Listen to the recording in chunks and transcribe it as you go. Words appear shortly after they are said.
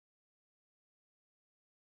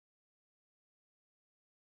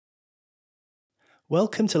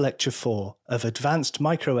Welcome to Lecture 4 of Advanced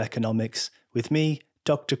Microeconomics with me,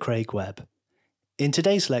 Dr. Craig Webb. In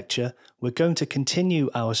today's lecture, we're going to continue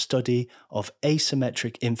our study of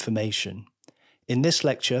asymmetric information. In this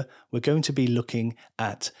lecture, we're going to be looking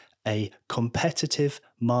at a competitive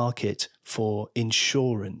market for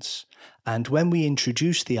insurance. And when we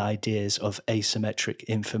introduce the ideas of asymmetric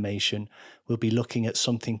information, we'll be looking at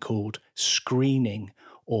something called screening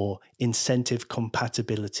or incentive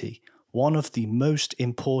compatibility, one of the most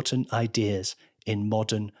important ideas in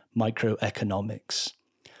modern microeconomics.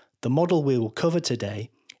 The model we will cover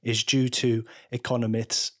today is due to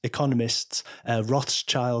economists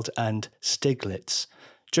Rothschild and Stiglitz.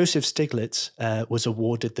 Joseph Stiglitz was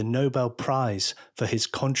awarded the Nobel Prize for his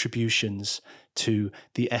contributions to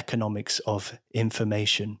the economics of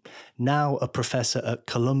information. Now a professor at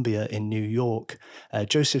Columbia in New York,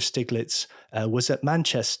 Joseph Stiglitz was at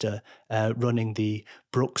Manchester running the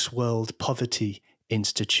Brooks World Poverty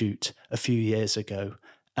Institute a few years ago,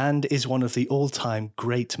 and is one of the all-time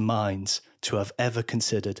great minds to have ever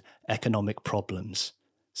considered economic problems.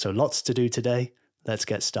 So lots to do today. Let's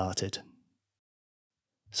get started.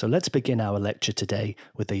 So let's begin our lecture today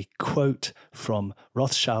with a quote from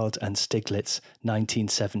Rothschild and Stiglitz,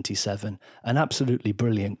 1977, an absolutely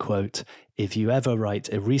brilliant quote. If you ever write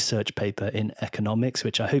a research paper in economics,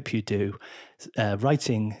 which I hope you do,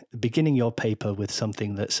 beginning your paper with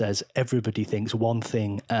something that says everybody thinks one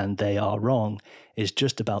thing and they are wrong is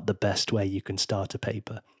just about the best way you can start a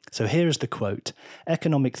paper. So here is the quote.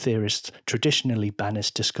 Economic theorists traditionally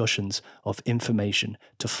banish discussions of information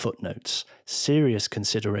to footnotes. Serious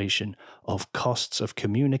consideration of costs of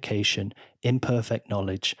communication, imperfect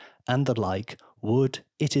knowledge, and the like would,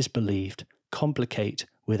 it is believed, complicate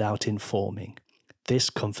without informing. This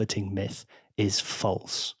comforting myth is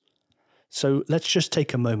false. So let's just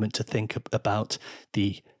take a moment to think about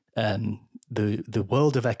the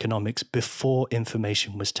world of economics before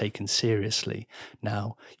information was taken seriously.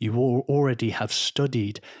 Now, you already have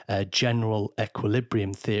studied general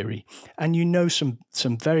equilibrium theory, and you know some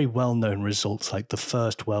very well-known results like the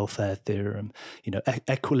first welfare theorem. You know,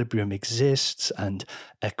 equilibrium exists, and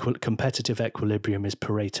competitive equilibrium is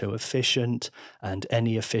Pareto efficient, and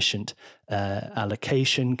any efficient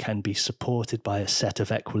allocation can be supported by a set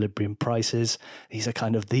of equilibrium prices. These are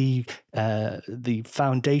kind of the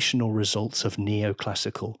foundational results of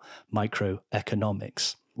neoclassical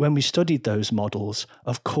microeconomics. When we studied those models,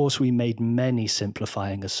 of course, we made many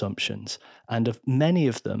simplifying assumptions. And of many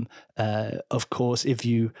of them, of course, if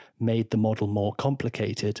you made the model more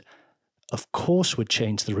complicated, of course would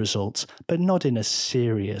change the results, but not in a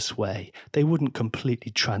serious way. They wouldn't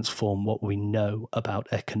completely transform what we know about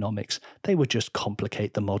economics. They would just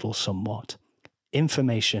complicate the model somewhat.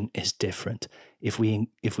 Information is different. If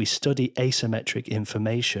we study asymmetric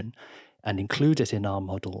information and include it in our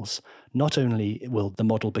models, not only will the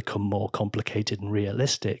model become more complicated and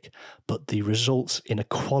realistic, but the results in a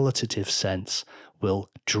qualitative sense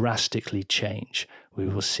will drastically change. We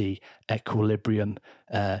will see equilibrium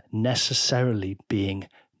necessarily being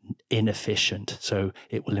inefficient. So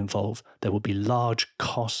it will involve, there will be large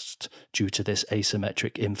costs due to this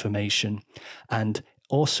asymmetric information. And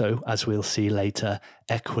also, as we'll see later,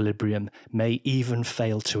 equilibrium may even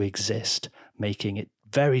fail to exist, making it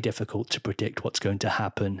very difficult to predict what's going to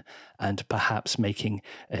happen, and perhaps giving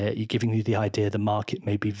you the idea the market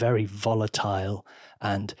may be very volatile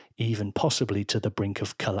and even possibly to the brink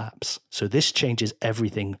of collapse. So this changes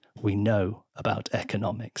everything we know about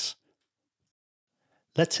economics.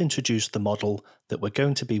 Let's introduce the model that we're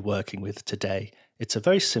going to be working with today. It's a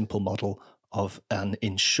very simple model of an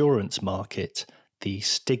insurance market, the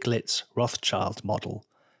Stiglitz-Rothschild model.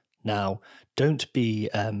 Now, don't be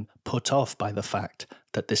put off by the fact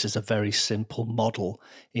that this is a very simple model.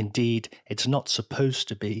 Indeed, it's not supposed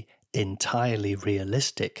to be entirely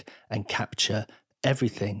realistic and capture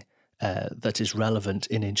everything that is relevant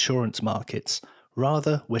in insurance markets.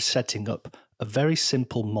 Rather, we're setting up a very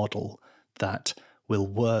simple model that will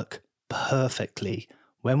work perfectly.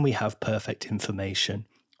 When we have perfect information,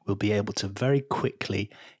 we'll be able to very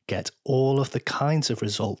quickly get all of the kinds of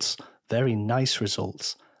results, very nice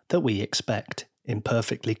results, that we expect in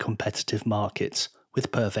perfectly competitive markets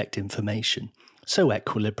with perfect information. So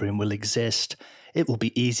equilibrium will exist, it will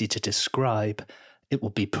be easy to describe, it will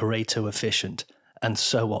be Pareto efficient, and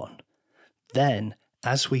so on. Then,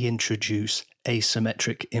 as we introduce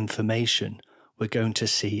asymmetric information, we're going to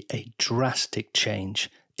see a drastic change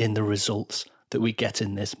in the results that we get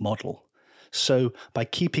in this model. So by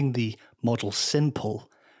keeping the model simple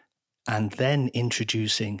and then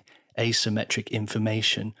introducing asymmetric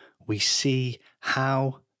information, we see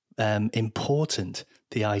how important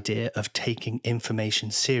the idea of taking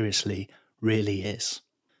information seriously really is.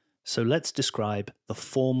 So let's describe the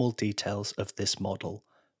formal details of this model.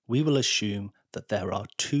 We will assume that there are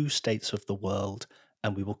two states of the world,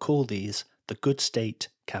 and we will call these the good state,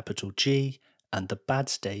 capital G, and the bad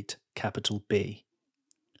state, capital B.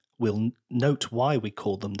 We'll note why we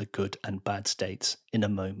call them the good and bad states in a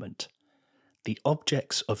moment. The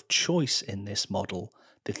objects of choice in this model,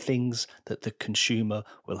 the things that the consumer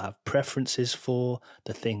will have preferences for,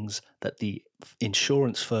 the things that the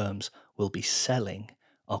insurance firms will be selling,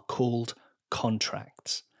 are called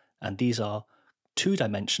contracts. And these are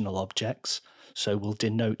two-dimensional objects, so we'll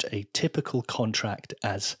denote a typical contract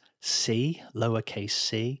as C, lowercase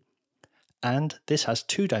c, and this has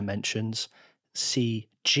two dimensions,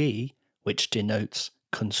 CG, which denotes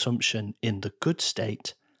consumption in the good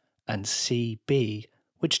state, and CB,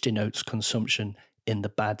 which denotes consumption in the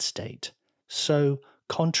bad state. So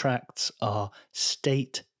contracts are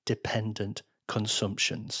state-dependent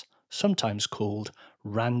consumptions, sometimes called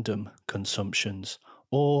random consumptions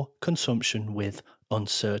or consumption with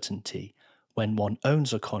uncertainty. When one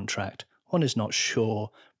owns a contract, one is not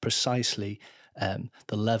sure precisely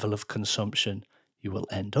the level of consumption you will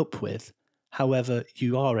end up with. However,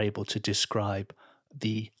 you are able to describe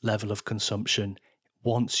the level of consumption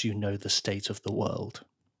once you know the state of the world.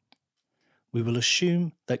 We will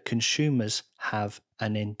assume that consumers have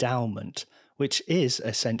an endowment, which is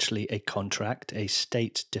essentially a contract, a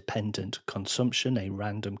state-dependent consumption, a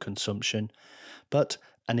random consumption, but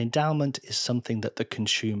an endowment is something that the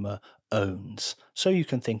consumer owns. So you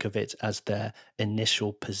can think of it as their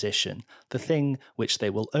initial position, the thing which they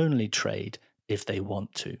will only trade if they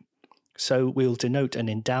want to. So we'll denote an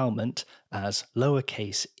endowment as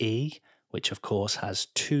lowercase e, which of course has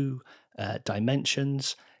two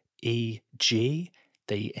dimensions, EG,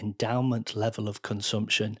 the endowment level of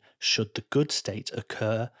consumption should the good state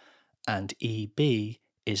occur, and EB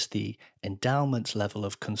is the endowment level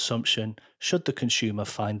of consumption should the consumer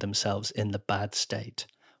find themselves in the bad state.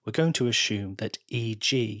 We're going to assume that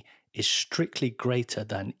EG is strictly greater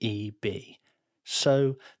than EB.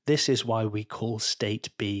 So this is why we call state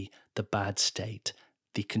B the bad state.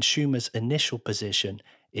 The consumer's initial position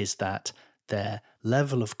is that their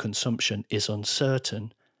level of consumption is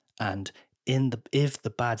uncertain, and if the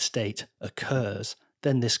bad state occurs,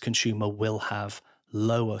 then this consumer will have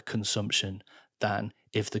lower consumption than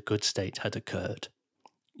if the good state had occurred.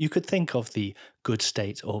 You could think of the good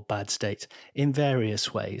state or bad state in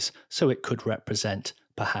various ways. So it could represent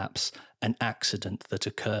perhaps an accident that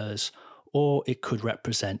occurs, or it could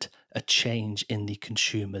represent a change in the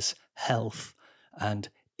consumer's health. And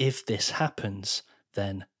if this happens,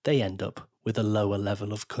 then they end up with a lower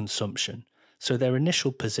level of consumption. So their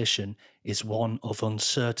initial position is one of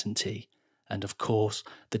uncertainty. And of course,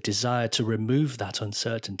 the desire to remove that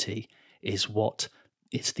uncertainty is what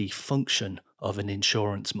is the function of an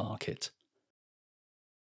insurance market.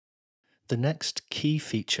 The next key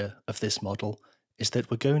feature of this model is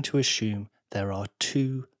that we're going to assume there are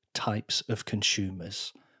two types of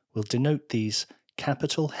consumers. We'll denote these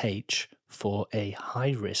capital H for a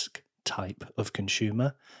high-risk type of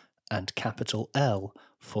consumer and capital L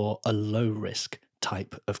for a low-risk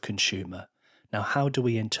type of consumer. Now, how do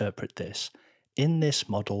we interpret this? In this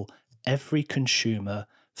model, every consumer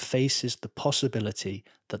faces the possibility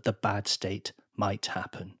that the bad state might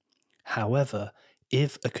happen. However,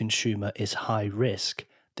 if a consumer is high risk,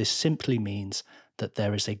 this simply means that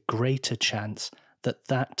there is a greater chance that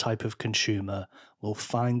that type of consumer will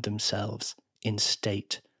find themselves in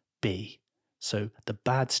state B. So the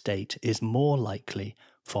bad state is more likely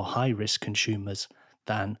for high-risk consumers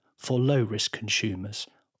than for low-risk consumers,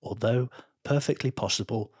 although perfectly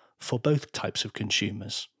possible for both types of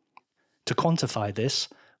consumers. To quantify this,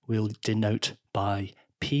 we'll denote by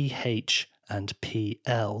pH and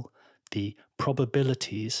PL the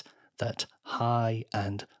probabilities that high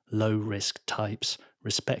and low risk types,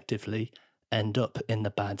 respectively, end up in the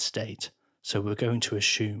bad state. So we're going to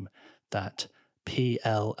assume that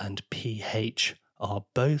PL and pH are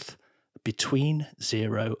both between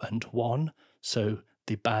 0 and 1, so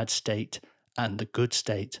the bad state and the good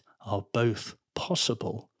state are both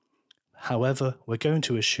possible. However, we're going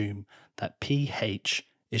to assume that pH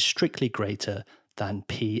is strictly greater than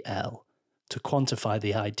PL to quantify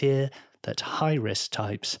the idea that high-risk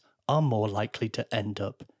types are more likely to end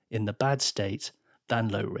up in the bad state than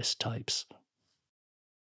low-risk types.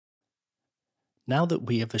 Now that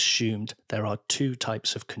we have assumed there are two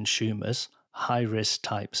types of consumers, high-risk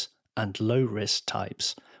types and low-risk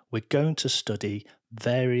types, we're going to study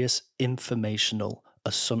various informational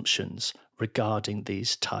assumptions regarding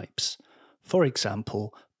these types. For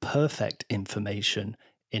example, perfect information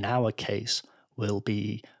in our case will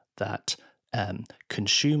be that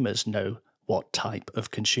consumers know what type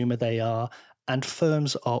of consumer they are, and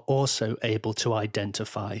firms are also able to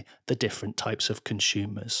identify the different types of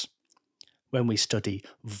consumers. When we study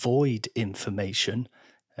void information,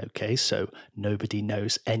 okay, so nobody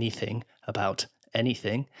knows anything about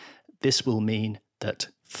anything, this will mean that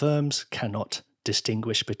firms cannot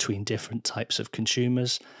distinguish between different types of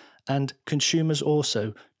consumers, and consumers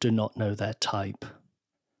also do not know their type.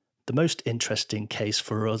 The most interesting case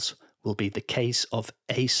for us will be the case of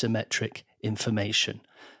asymmetric information,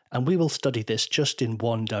 and we will study this just in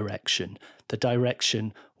one direction, the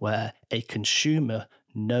direction where a consumer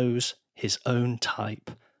knows his own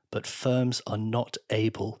type, but firms are not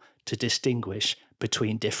able to distinguish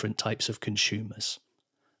between different types of consumers.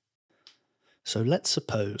 So let's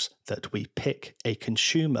suppose that we pick a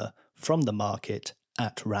consumer from the market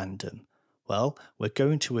at random. Well, we're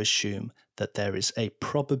going to assume that there is a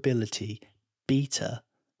probability beta,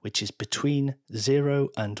 which is between 0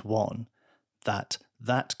 and 1, that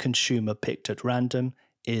that consumer picked at random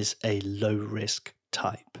is a low-risk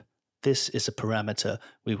type. This is a parameter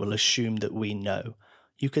we will assume that we know.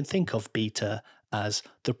 You can think of beta as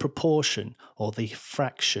the proportion or the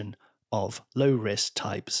fraction of low-risk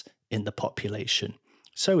types in the population.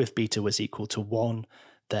 So if beta was equal to 1,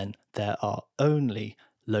 then there are only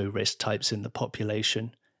low-risk types in the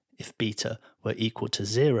population. If beta were equal to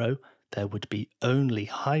 0, there would be only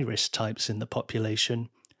high-risk types in the population.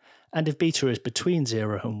 And if beta is between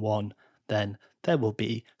 0 and 1, then there will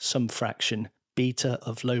be some fraction beta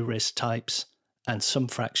of low-risk types and some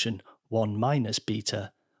fraction 1 minus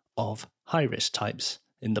beta of high-risk types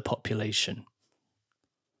in the population.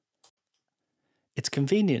 It's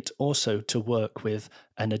convenient also to work with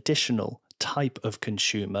an additional type of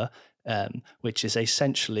consumer, which is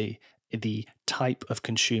essentially the type of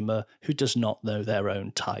consumer who does not know their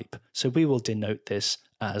own type. So we will denote this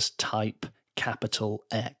as type capital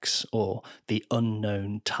X, or the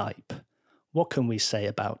unknown type. What can we say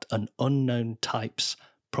about an unknown type's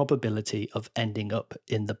probability of ending up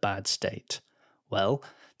in the bad state? Well,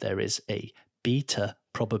 there is a beta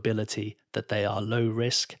probability that they are low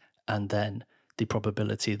risk, and then the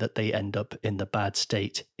probability that they end up in the bad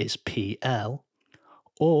state is PL,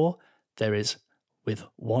 or there is, with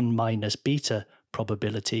 1 minus beta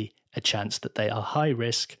probability, a chance that they are high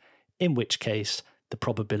risk, in which case the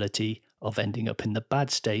probability of ending up in the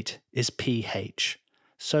bad state is PH.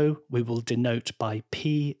 So we will denote by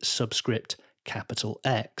P subscript capital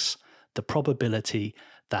X the probability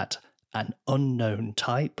that an unknown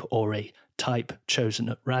type, or a type chosen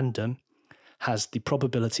at random, has the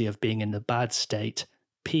probability of being in the bad state.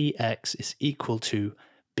 Px is equal to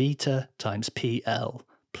beta times PL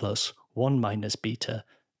plus 1 minus beta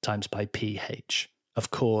times by pH.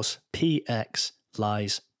 Of course, Px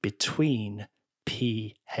lies between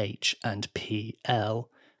pH and PL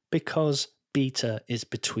because beta is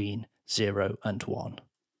between 0 and 1.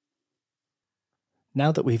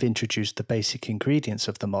 Now that we've introduced the basic ingredients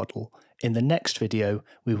of the model, in the next video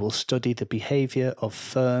we will study the behaviour of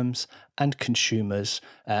firms and consumers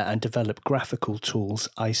and develop graphical tools,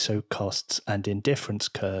 ISO costs and indifference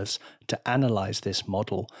curves to analyse this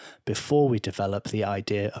model before we develop the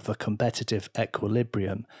idea of a competitive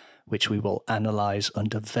equilibrium, which we will analyse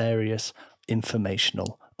under various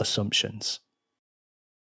informational assumptions.